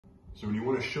So when you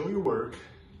want to show your work,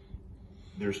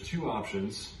 there's two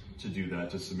options to do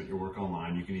that, to submit your work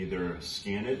online. You can either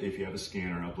scan it if you have a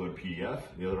scanner and upload a PDF.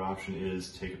 The other option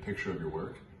is take a picture of your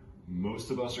work. Most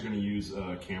of us are going to use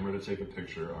a camera to take a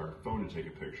picture, our phone to take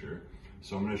a picture.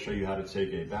 So I'm going to show you how to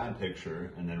take a bad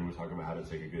picture, and then we'll talk about how to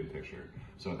take a good picture.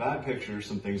 So a bad picture,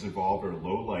 some things involved are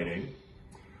low lighting.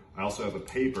 I also have a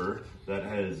paper that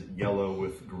has yellow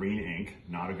with green ink,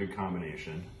 not a good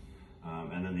combination.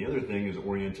 And then the other thing is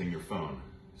orienting your phone.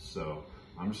 So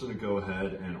I'm just going to go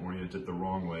ahead and orient it the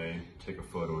wrong way, take a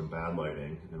photo in bad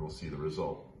lighting, and we'll see the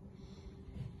result.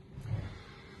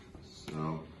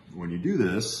 So when you do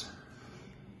this,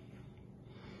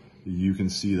 you can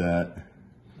see that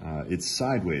it's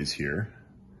sideways here,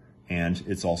 and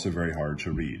it's also very hard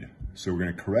to read. So we're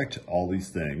going to correct all these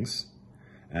things.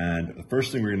 And the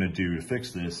first thing we're going to do to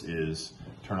fix this is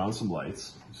turn on some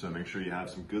lights. So make sure you have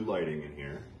some good lighting in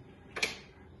here.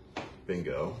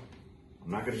 Bingo.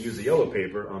 I'm not going to use the yellow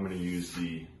paper. I'm going to use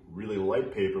the really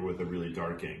light paper with a really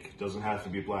dark ink. It doesn't have to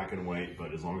be black and white,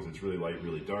 but as long as it's really light,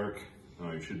 really dark,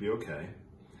 you should be okay.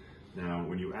 Now,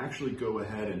 when you actually go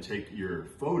ahead and take your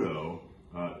photo,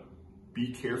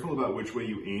 be careful about which way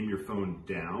you aim your phone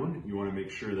down. You want to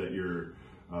make sure that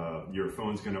your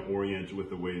phone's going to orient with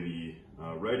the way the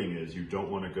writing is. You don't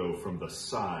want to go from the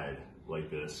side like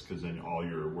this, because then all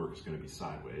your work is going to be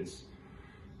sideways.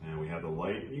 And we have the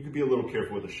light. You can be a little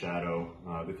careful with the shadow.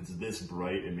 If it's this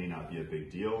bright, it may not be a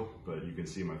big deal, but you can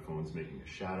see my phone's making a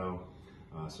shadow.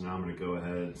 So now I'm going to go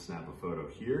ahead and snap a photo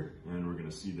here, and we're going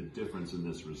to see the difference in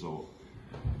this result.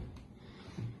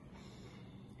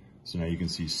 So now you can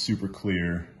see super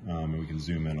clear, and we can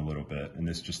zoom in a little bit. And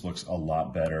this just looks a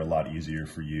lot better, a lot easier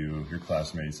for you, your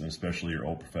classmates, and especially your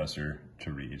old professor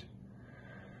to read.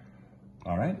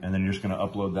 All right, and then you're just going to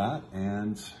upload that,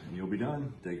 and you'll be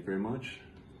done. Thank you very much.